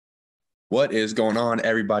What is going on,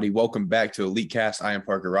 everybody? Welcome back to Elite Cast. I am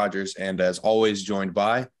Parker Rogers, and as always, joined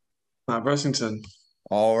by Matt Bressington.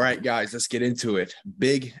 All right, guys, let's get into it.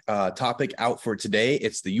 Big topic out for today.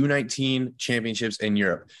 It's the U19 Championships in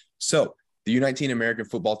Europe. So the U19 American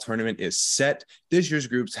Football Tournament is set. This year's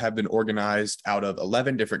groups have been organized out of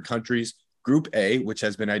 11 different countries. Group A, which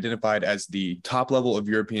has been identified as the top level of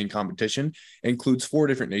European competition, includes 4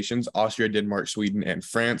 different nations: Austria, Denmark, Sweden, and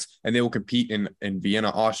France, and they will compete in Vienna,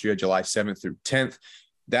 Austria, July 7th through 10th.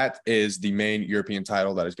 That is the main European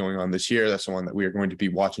title that is going on this year. That's the one that we are going to be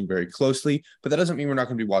watching very closely, but that doesn't mean we're not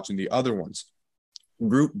going to be watching the other ones.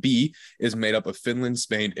 Group B is made up of Finland,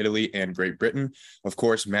 Spain, Italy, and Great Britain. Of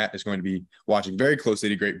course, Matt is going to be watching very closely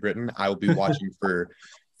to Great Britain. I will be watching for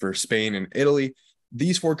Spain and Italy.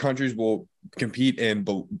 These 4 countries will compete in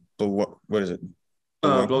what is it?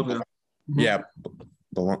 Bologna. Yeah,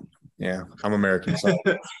 Bologna. Yeah, I'm American, so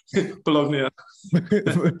Bologna.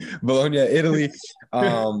 Bologna, Italy,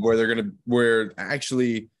 where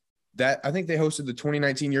actually that I think they hosted the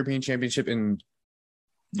 2019 European Championship in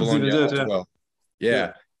Bologna as well.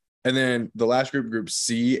 Yeah. And then the last group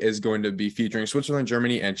C, is going to be featuring Switzerland,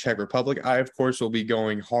 Germany, and Czech Republic. I, of course, will be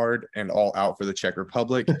going hard and all out for the Czech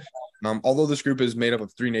Republic. Although this group is made up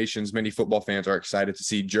of 3 nations, many football fans are excited to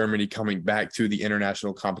see Germany coming back to the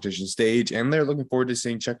international competition stage, and they're looking forward to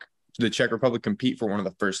seeing the Czech Republic compete for one of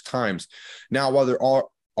the first times. Now, while there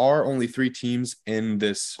are only 3 teams in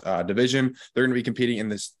this division, they're going to be competing in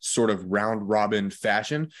this sort of round-robin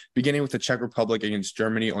fashion, beginning with the Czech Republic against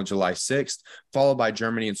Germany on July 6th, followed by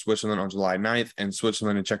Germany and Switzerland on July 9th, and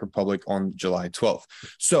Switzerland and Czech Republic on July 12th.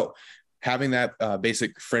 So, having that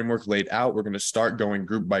basic framework laid out, we're going to start going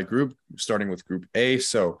group by group, starting with Group A.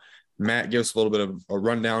 So, Matt, give us a little bit of a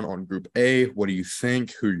rundown on Group A. What do you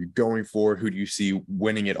think? Who are you going for? Who do you see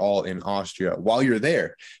winning it all in Austria while you're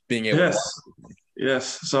there, being able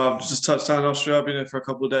Yes. So I've just touched down Austria. I've been here for a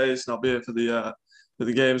couple of days, and I'll be here for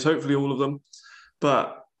the games, hopefully all of them.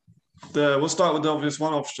 But we'll start with the obvious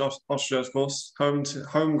one, Austria, of course,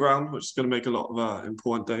 home ground, which is going to make a lot of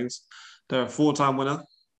important things. They're a 4-time winner.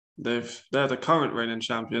 They're the current reigning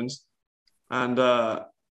champions, and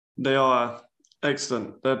they are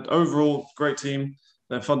excellent. They're overall great team.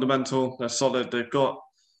 They're fundamental. They're solid. They've got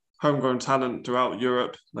homegrown talent throughout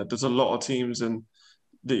Europe. Like, there's a lot of teams in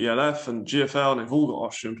the ELF and GFL, and they've all got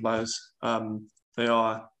Austrian players. They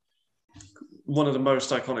are one of the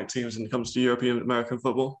most iconic teams when it comes to European American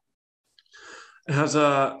football. It has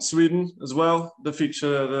Sweden as well. They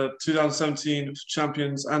feature the 2017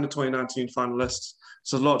 champions and the 2019 finalists.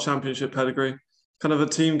 So a lot of championship pedigree. Kind of a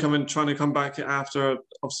team trying to come back after,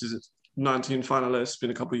 obviously, 19 finalists. Been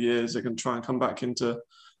a couple of years. They can try and come back into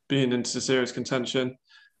being into serious contention.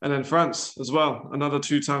 And then France as well, another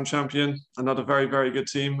 2-time champion, another very, very good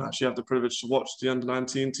team. Actually, I had the privilege to watch the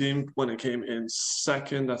under-19 team when it came in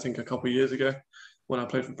second, I think a couple of years ago when I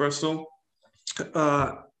played for Bristol.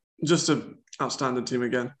 Just an outstanding team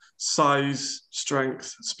again. Size,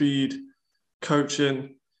 strength, speed,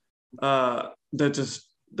 coaching.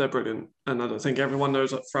 They're brilliant. And I think everyone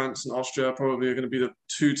knows that France and Austria probably are going to be the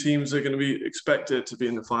 2 teams that are going to be expected to be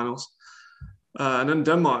in the finals. And then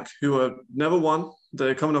Denmark, who have never won.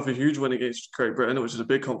 They're coming off a huge win against Great Britain, which is a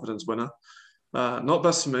big confidence winner. Not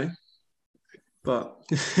best for me, but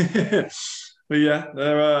but yeah,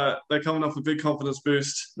 they're coming off a big confidence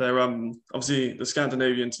boost. They're obviously the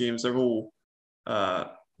Scandinavian teams. They're all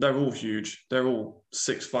huge. They're all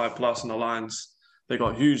 6'5" plus on the lines. They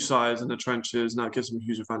got huge size in the trenches, and that gives them a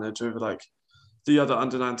huge advantage over like the other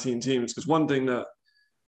under-19 teams. Because one thing that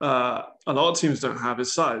a lot of teams don't have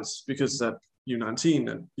is size, because they're U19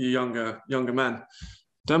 and younger men.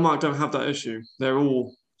 Denmark don't have that issue. They're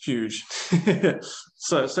all huge.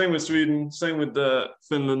 So same with Sweden, same with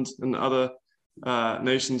Finland and other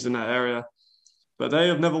nations in that area. But they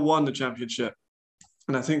have never won the championship.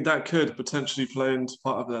 And I think that could potentially play into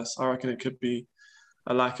part of this. I reckon it could be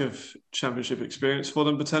a lack of championship experience for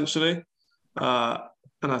them potentially. And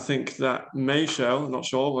I think that may show. I'm not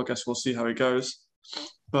sure. Well, I guess we'll see how it goes.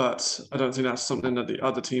 But I don't think that's something that the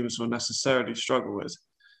other teams will necessarily struggle with.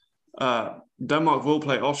 Denmark will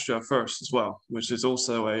play Austria first as well, which is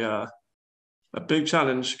also a big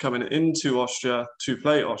challenge coming into Austria to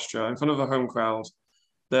play Austria in front of a home crowd.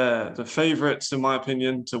 They're the favourites, in my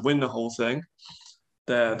opinion, to win the whole thing.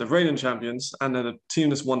 They're the reigning champions, and they're the team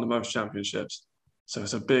that's won the most championships. So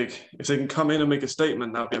it's if they can come in and make a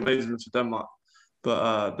statement, that would be amazing for Denmark.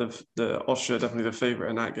 But the Austria are definitely the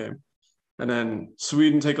favourite in that game. And then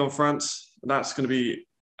Sweden take on France. That's going to be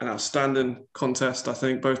an outstanding contest, I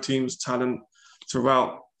think. Both teams' talent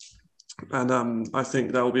throughout. And I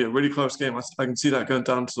think that will be a really close game. I can see that going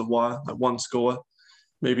down to the wire, like 1 score.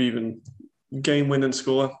 maybe even game-winning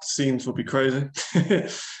score. Scenes will be crazy.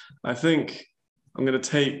 I think I'm going to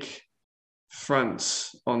take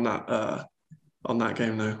France on that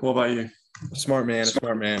game now. What about you? Smart man,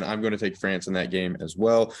 smart man. I'm going to take France in that game as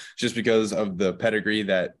well, just because of the pedigree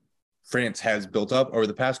that France has built up over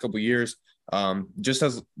the past couple of years.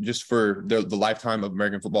 Just for the lifetime of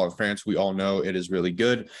American football in France, we all know it is really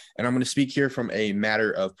good. And I'm going to speak here from a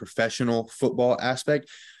matter of professional football aspect.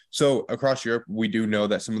 So across Europe, we do know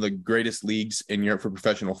that some of the greatest leagues in Europe for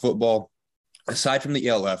professional football, aside from the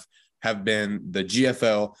ELF, have been the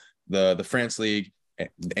GFL, the France League,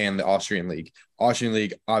 and the Austrian League. Austrian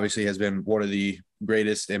League obviously has been one of the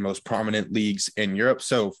greatest and most prominent leagues in Europe.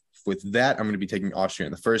 So with that, I'm going to be taking Austria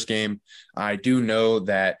in the first game. I do know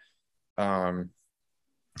that,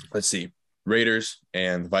 Raiders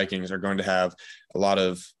and the Vikings are going to have a lot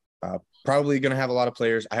of probably going to have a lot of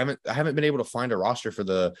players. I haven't been able to find a roster for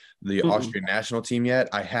the Austrian national team yet.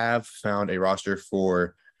 I have found a roster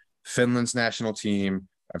for Finland's national team.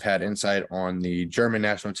 I've had insight on the German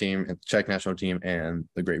national team and the Czech national team and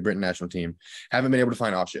the Great Britain national team. Haven't been able to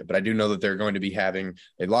find Austria, but I do know that they're going to be having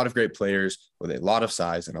a lot of great players with a lot of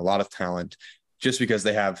size and a lot of talent, just because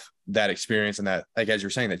they have that experience and that, like as you're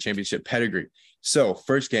saying, that championship pedigree. So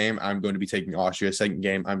first game, I'm going to be taking Austria. Second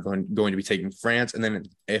game, I'm going to be taking France. And then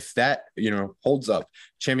if that, holds up,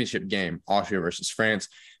 championship game, Austria versus France,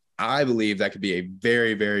 I believe that could be a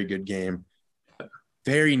very, very good game.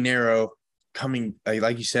 Very narrow, coming,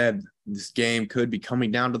 like you said, this game could be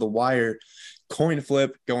coming down to the wire. Coin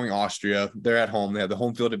flip, going Austria. They're at home. They have the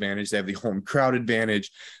home field advantage. They have the home crowd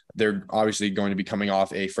advantage. They're obviously going to be coming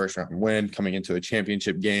off a first round win, coming into a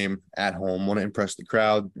championship game at home, want to impress the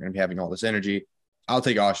crowd and having all this energy. I'll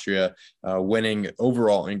take Austria winning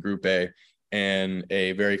overall in Group A and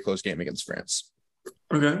a very close game against France.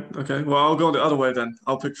 Okay. Well, I'll go the other way then.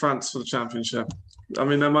 I'll pick France for the championship. I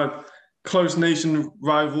mean, they're my close nation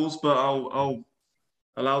rivals, but I'll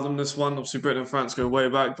allow them this one. Obviously, Britain and France go way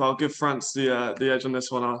back, but I'll give France the edge on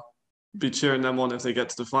this one. I'll be cheering them on if they get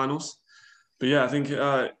to the finals. But yeah, I think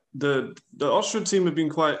the Austrian team have been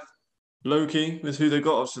quite low-key with who they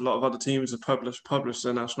got. Obviously, a lot of other teams have published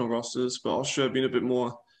their national rosters, but Austria have been a bit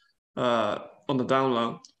more on the down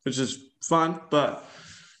low, which is fine, but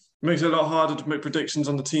it makes it a lot harder to make predictions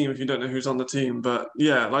on the team if you don't know who's on the team. But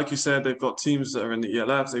yeah, like you said, they've got teams that are in the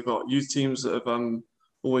ELF, they've got youth teams that have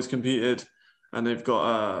always competed, and they've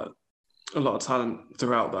got a lot of talent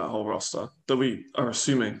throughout that whole roster that we are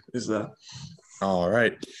assuming is there. All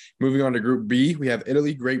right. Moving on to Group B, we have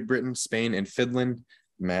Italy, Great Britain, Spain, and Finland.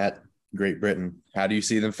 Matt, Great Britain, how do you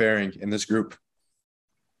see them faring in this group?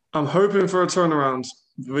 I'm hoping for a turnaround.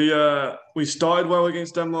 We started well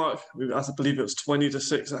against Denmark. I believe it was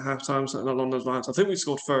 20-6 at halftime, something along those lines. I think we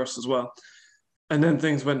scored first as well. And then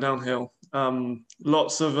things went downhill.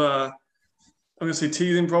 Lots of, I'm going to say,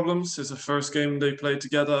 teething problems. It's the first game they played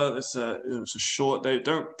together. It was a short. They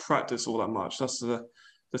don't practice all that much. That's the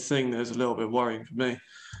thing that is a little bit worrying for me.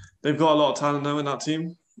 They've got a lot of talent now in that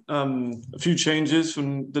team. A few changes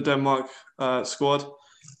from the Denmark squad.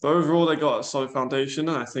 But overall, they got a solid foundation,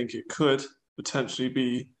 and I think it could potentially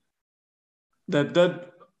be.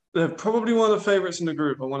 They're probably one of the favourites in the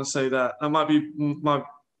group. I want to say that. That might be my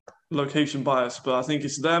location bias, but I think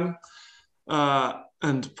it's them.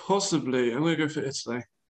 And possibly, I'm going to go for Italy.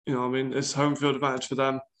 It's home field advantage for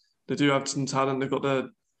them. They do have some talent. They've got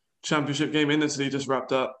the championship game in Italy just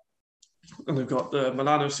wrapped up. And they've got the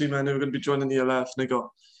Milano Seamen who are going to be joining the ELF. And they got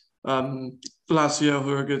Lazio,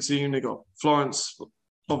 who are a good team. They got Florence,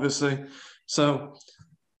 obviously. So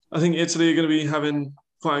I think Italy are going to be having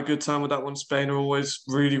quite a good time with that one. Spain are always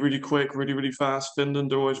really, really quick, really, really fast.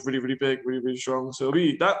 Finland are always really, really big, really, really strong. So it'll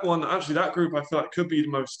be that one. Actually, that group I feel like could be the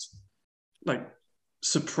most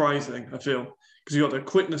surprising, I feel. Because you got the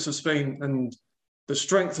quickness of Spain and the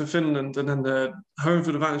strength of Finland, and then the home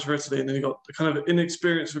field advantage for Italy, and then you got the kind of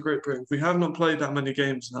inexperience for Great Britain. We have not played that many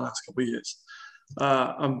games in the last couple of years.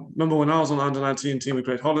 I remember when I was on the under-19 team, we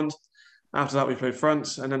played Holland. After that, we played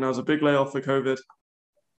France, and then there was a big layoff for COVID.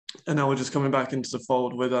 And now we're just coming back into the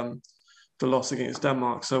fold with the loss against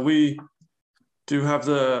Denmark. So we do have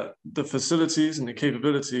the facilities and the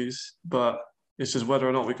capabilities, but it's just whether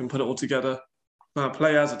or not we can put it all together,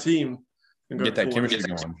 play as a team, and get that chemistry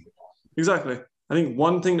going. Exactly. I think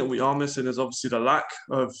one thing that we are missing is obviously the lack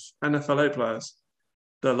of NFLA players.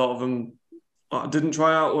 That a lot of them didn't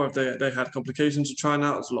try out, or if they had complications of trying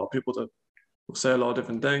out. There's a lot of people that will say a lot of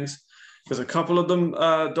different things. There's a couple of them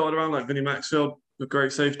dotted around, like Vinnie Maxfield, with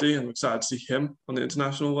great safety, and I'm excited to see him on the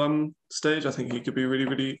international stage. I think he could be really,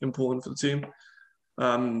 really important for the team.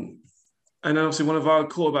 And then obviously one of our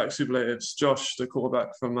quarterback superlatives, Josh, the quarterback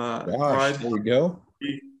from Pride. There we go.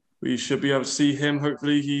 we should be able to see him.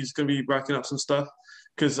 Hopefully, he's going to be racking up some stuff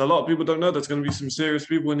because a lot of people don't know there's going to be some serious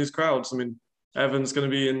people in his crowds. I mean, Evan's going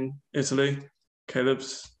to be in Italy.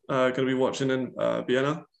 Caleb's going to be watching in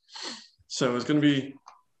Vienna. So there's going to be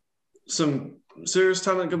some serious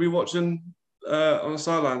talent going to be watching on the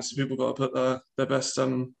sidelines. So people got to put their best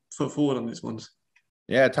foot forward on these ones.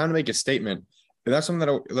 Yeah, time to make a statement. And that's something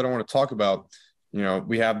that I want to talk about. You know,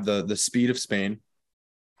 we have the speed of Spain.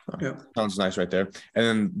 Sounds nice right there. And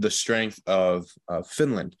then the strength of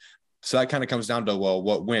Finland. So that kind of comes down to, well,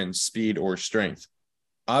 what wins, speed or strength?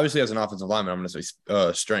 Obviously, as an offensive lineman, I'm going to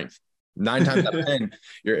say strength. 9 times out of 10,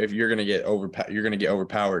 you're going to get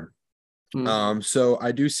overpowered. So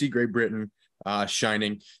I do see Great Britain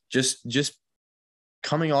shining. Just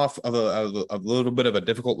coming off of a little bit of a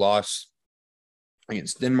difficult loss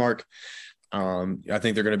against Denmark. I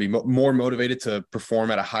think they're going to be more motivated to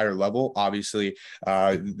perform at a higher level. Obviously,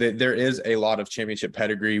 there is a lot of championship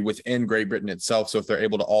pedigree within Great Britain itself. So if they're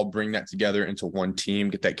able to all bring that together into one team,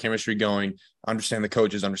 get that chemistry going, understand the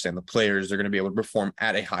coaches, understand the players, they're going to be able to perform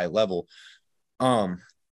at a high level.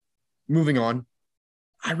 Moving on,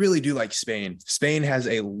 I really do like Spain. Spain has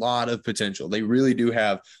a lot of potential. They really do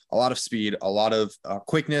have a lot of speed, a lot of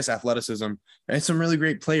quickness, athleticism, and some really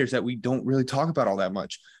great players that we don't really talk about all that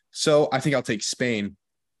much. So I think I'll take Spain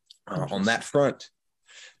on that front.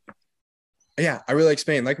 Yeah, I really like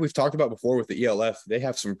Spain. Like we've talked about before with the ELF, they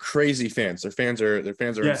have some crazy fans. Their fans are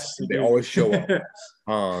yes, they always show up.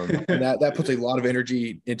 And that puts a lot of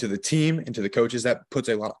energy into the team, into the coaches. That puts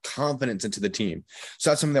a lot of confidence into the team. So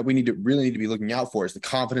that's something that we really need to be looking out for, is the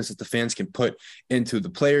confidence that the fans can put into the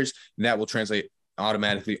players, and that will translate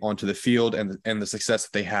automatically onto the field and the success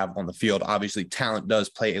that they have on the field. Obviously, talent does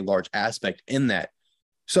play a large aspect in that.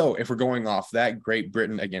 So if we're going off that, Great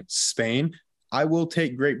Britain against Spain, I will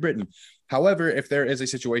take Great Britain. However, if there is a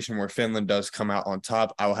situation where Finland does come out on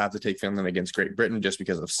top, I will have to take Finland against Great Britain just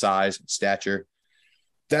because of size and stature.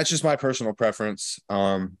 That's just my personal preference.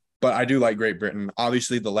 But I do like Great Britain.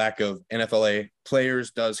 Obviously, the lack of NFLA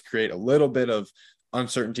players does create a little bit of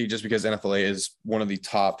uncertainty, just because NFLA is one of the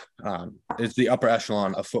top, it's the upper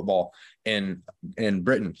echelon of football in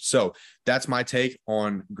Britain. So that's my take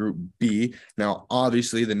on Group B. Now,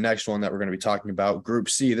 obviously, the next one that we're going to be talking about, Group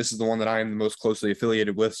C, this is the one that I am the most closely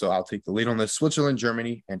affiliated with, so I'll take the lead on this: Switzerland,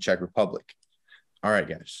 Germany, and Czech Republic. All right,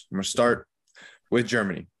 guys, I'm going to start with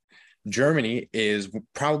Germany. Germany is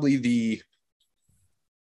probably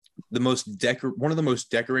one of the most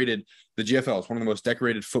decorated, the GFL is one of the most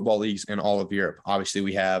decorated football leagues in all of Europe. Obviously,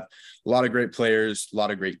 we have a lot of great players, a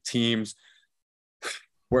lot of great teams.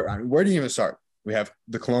 Where do you even start? We have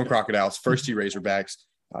the Cologne Crocodiles, First T Razorbacks,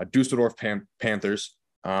 Dusseldorf Panthers.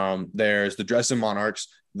 There's the Dresden Monarchs,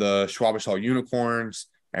 the Schwäbisch Hall Unicorns.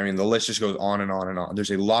 I mean, the list just goes on and on and on.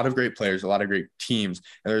 There's a lot of great players, a lot of great teams.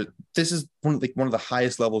 And this is one of the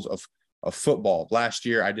highest levels of football. Last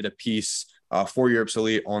year, I did a piece for Europe's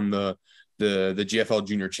Elite on the GFL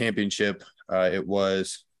Junior Championship. I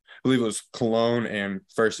believe it was Cologne and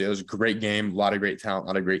First. It was a great game, a lot of great talent, a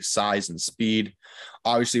lot of great size and speed.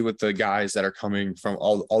 Obviously, with the guys that are coming from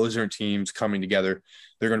all those different teams coming together,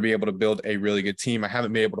 they're going to be able to build a really good team. I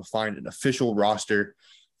haven't been able to find an official roster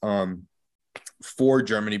for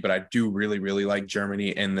Germany, but I do really, really like Germany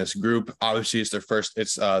in this group. Obviously, it's their first.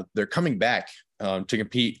 They're coming back to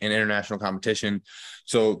compete in international competition.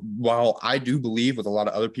 So while I do believe with a lot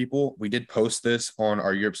of other people, we did post this on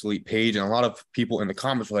our Europe's Elite page, and a lot of people in the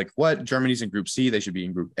comments were like, what? Germany's in Group C. They should be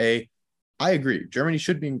in Group A. I agree. Germany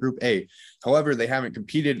should be in Group A. However, they haven't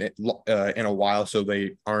competed in a while, so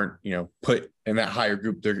they aren't, put in that higher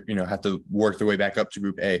group. They're, have to work their way back up to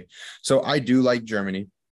Group A. So I do like Germany.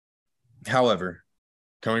 However,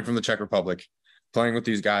 coming from the Czech Republic, playing with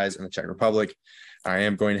these guys in the Czech Republic, I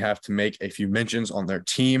am going to have to make a few mentions on their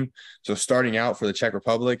team. So starting out for the Czech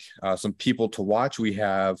Republic, some people to watch. We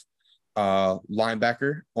have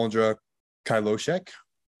linebacker Ondra Kailošek,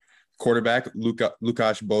 quarterback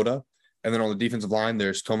Lukáš Boda, and then on the defensive line,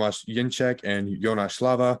 there's Tomáš Jinček and Jonas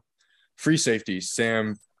Slava. Free safety,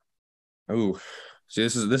 Sam. Oh, see,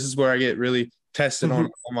 this is where I get really tested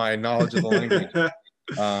on my knowledge of the language.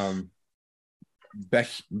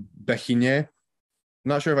 Bechine.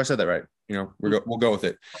 Not sure if I said that right. We'll go with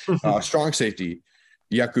it. Strong safety,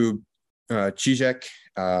 Jakub Čížek.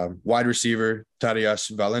 Wide receiver,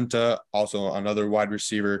 Tadeusz Valenta. Also another wide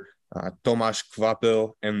receiver, Tomáš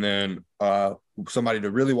Kvapil. And then somebody to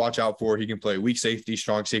really watch out for. He can play weak safety,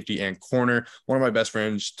 strong safety, and corner. One of my best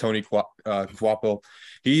friends, Tony Kvapil.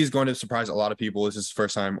 He's going to surprise a lot of people. This is his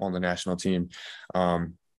first time on the national team.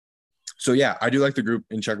 So yeah, I do like the group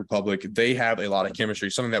in Czech Republic. They have a lot of chemistry,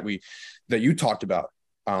 something that you talked about.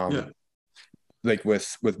 like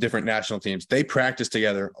with different national teams, they practice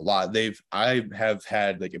together a lot. I have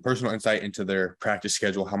had like a personal insight into their practice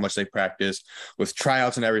schedule, how much they practice with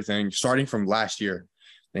tryouts and everything, starting from last year.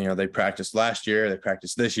 You know, they practiced last year, they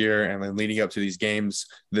practiced this year, and then leading up to these games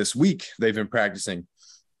this week, they've been practicing.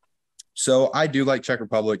 So I do like Czech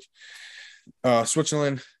Republic.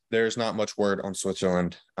 Switzerland, there's not much word on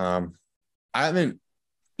Switzerland. I think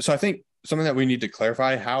something that we need to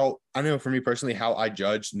clarify, how I know for me personally, how I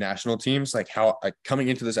judge national teams, like how coming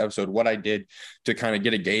into this episode, what I did to kind of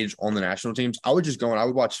get a gauge on the national teams. I would just go and I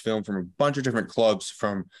would watch film from a bunch of different clubs,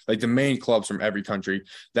 from like the main clubs from every country.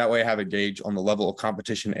 That way I have a gauge on the level of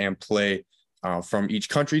competition and play from each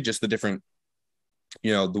country, just the different,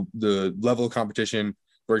 you know, the level of competition.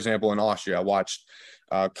 For example, in Austria, I watched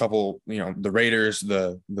a couple, you know, the Raiders,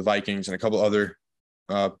 the Vikings, and a couple other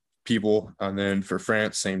people. And then for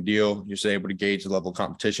France, same deal. You're just able to gauge the level of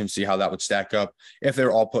competition, see how that would stack up if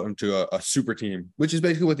they're all put into a super team, which is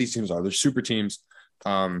basically what these teams are. They're super teams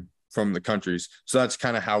from the countries. So that's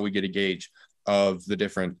kind of how we get a gauge of the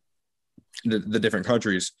different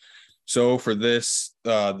countries. So for this,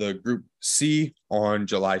 the Group C on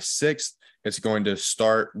July 6th, it's going to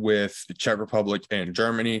start with the Czech Republic and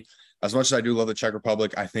Germany. As much as I do love the Czech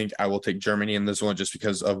Republic, I think I will take Germany in this one just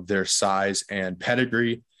because of their size and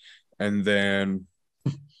pedigree. And then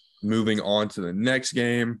moving on to the next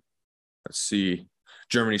game, let's see,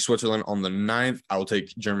 Germany, Switzerland on the 9th. I will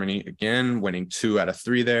take Germany again, winning 2 out of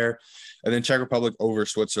 3 there. And then Czech Republic over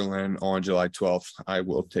Switzerland on July 12th. I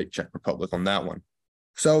will take Czech Republic on that one.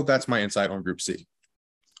 So that's my insight on Group C.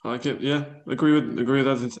 I like it. Yeah, agree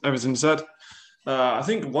with everything said. I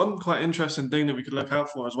think one quite interesting thing that we could look out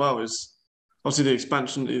for as well is obviously the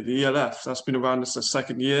expansion of the ELF. That's been around this the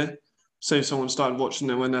second year. Say if someone started watching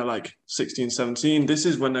them when they're like 16, 17, this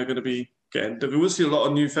is when they're going to be getting. We will see a lot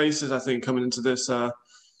of new faces, I think, coming into this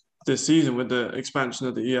season with the expansion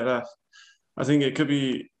of the ELF. I think it could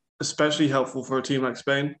be especially helpful for a team like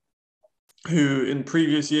Spain, who in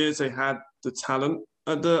previous years they had the talent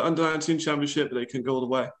at the Under-19 Championship, but they couldn't go all the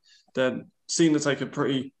way. They're seen as like a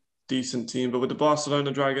pretty decent team, but with the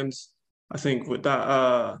Barcelona Dragons, I think with that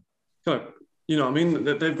kind of, you know, I mean,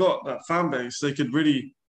 they've got that fan base. They could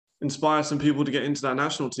really inspire some people to get into that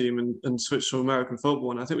national team and switch to American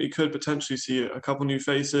football. And I think we could potentially see a couple new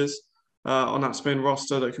faces on that Spain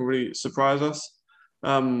roster that can really surprise us.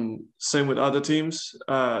 Same with other teams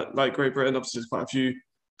like Great Britain. Obviously, there's quite a few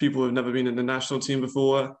people who have never been in the national team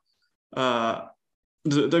before.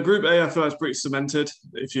 The Group A, I feel like is pretty cemented.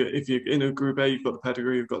 If you're in a Group A, you've got the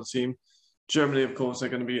pedigree, you've got the team. Germany, of course, they're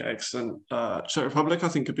going to be excellent. Czech Republic, I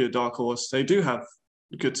think, could be a dark horse. They do have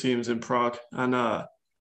good teams in Prague, and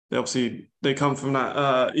they come from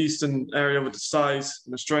that eastern area with the size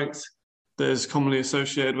and the strength that is commonly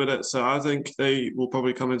associated with it. So I think they will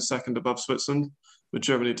probably come in second above Switzerland, with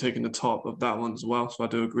Germany taking the top of that one as well. So I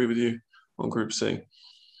do agree with you on Group C.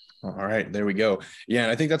 All right, there we go. Yeah,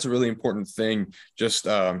 and I think that's a really important thing. Just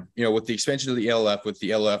with the expansion of the ELF, with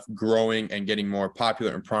the ELF growing and getting more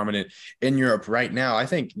popular and prominent in Europe right now, I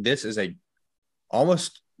think this is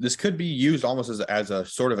this could be used almost as a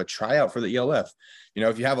sort of a tryout for the ELF. You know,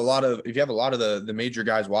 if you have a lot of the major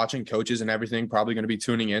guys watching, coaches and everything, probably going to be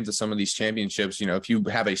tuning into some of these championships. You know, if you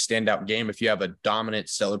have a standout game, if you have a dominant,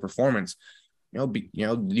 stellar performance,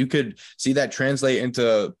 you could see that translate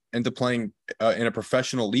into playing in a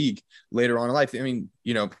professional league later on in life. I mean,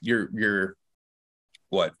 you know, you're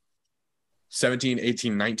what, 17,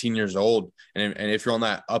 18, 19 years old. And if you're on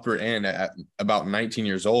that upper end at about 19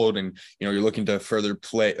 years old and, you know, you're looking to further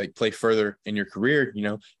play further in your career, you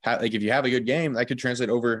know, if you have a good game, that could translate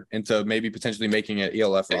over into maybe potentially making an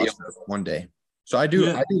ELF roster one day. So I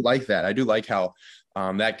do like that. I do like how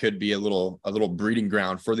that could be a little breeding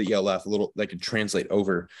ground for the ELF, that could translate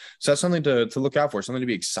over. So that's something to look out for, something to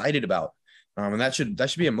be excited about. And that should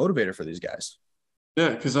be a motivator for these guys. Yeah,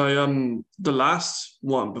 because the last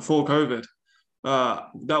one before COVID,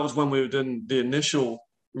 that was when we were doing the initial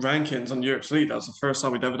rankings on Europe's League. That was the first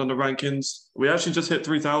time we'd ever done the rankings. We actually just hit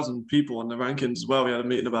 3,000 people on the rankings as well. We had a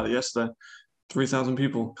meeting about it yesterday. 3,000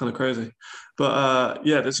 people, kind of crazy. But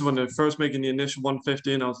this is when they were first making the initial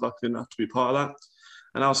 150, and I was lucky enough to be part of that.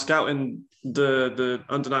 And I was scouting the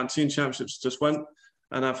Under-19 Championships just went,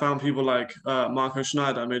 and I found people like Marco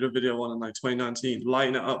Schneider. I made a video on in like 2019,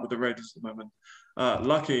 lighting it up with the Raiders at the moment.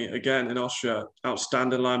 Lucky, again, in Austria,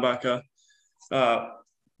 outstanding linebacker.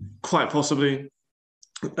 Quite possibly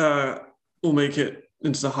will make it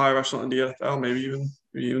into the higher echelon in the NFL, maybe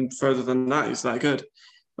even further than that. He's that good.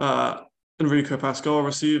 Enrico Pascal,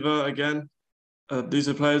 receiver, again. These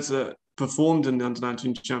are players that performed in the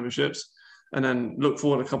Under-19 Championships and then look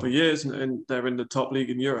forward a couple of years and they're in the top league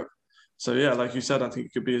in Europe. So yeah, like you said, I think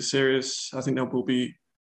it could be a serious. I think there will be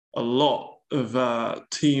a lot of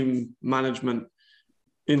team management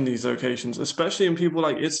in these locations, especially in people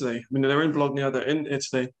like Italy. I mean, they're in Bologna, they're in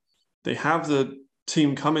Italy. They have the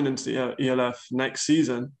team coming into the ELF next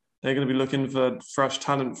season. They're going to be looking for fresh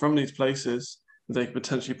talent from these places that they could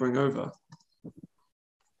potentially bring over.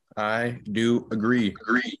 I do agree.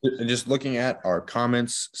 And just looking at our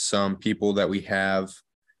comments, some people that we have,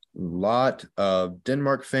 a lot of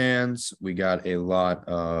Denmark fans. We got a lot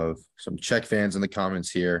of some Czech fans in the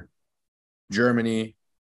comments here. Germany.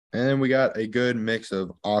 And then we got a good mix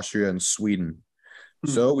of Austria and Sweden.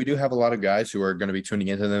 So we do have a lot of guys who are going to be tuning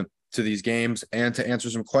into these games. And to answer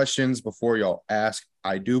some questions before y'all ask,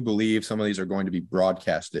 I do believe some of these are going to be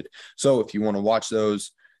broadcasted. So if you want to watch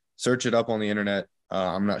those, search it up on the internet.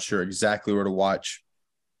 I'm not sure exactly where to watch.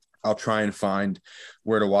 I'll try and find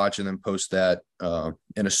where to watch and then post that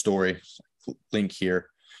in a story link here.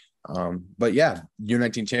 But yeah,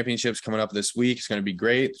 U19 Championships coming up this week. It's going to be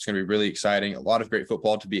great. It's going to be really exciting. A lot of great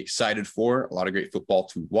football to be excited for, a lot of great football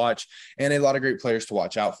to watch, and a lot of great players to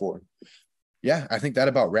watch out for. Yeah, I think that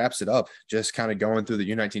about wraps it up. Just kind of going through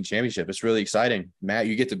the U19 Championship. It's really exciting. Matt,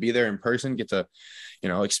 you get to be there in person, get to,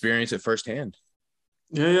 experience it firsthand.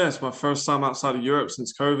 Yeah, it's my first time outside of Europe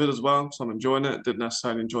since COVID as well, so I'm enjoying it. Didn't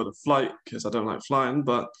necessarily enjoy the flight because I don't like flying,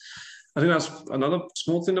 but I think that's another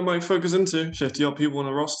small thing that might focus into. 50-odd people on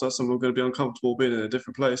the roster, some are going to be uncomfortable being in a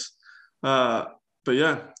different place. But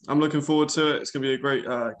yeah, I'm looking forward to it. It's going to be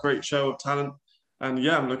a great show of talent. And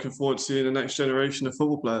yeah, I'm looking forward to seeing the next generation of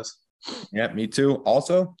football players. Yeah, me too.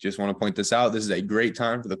 Also, just want to point this out. This is a great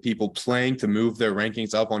time for the people playing to move their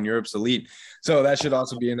rankings up on Europe's elite. So that should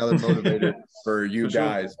also be another motivator for you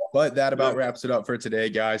guys. Sure. But that about wraps it up for today,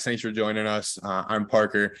 guys. Thanks for joining us. I'm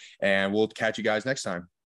Parker, and we'll catch you guys next time.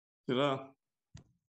 Good luck.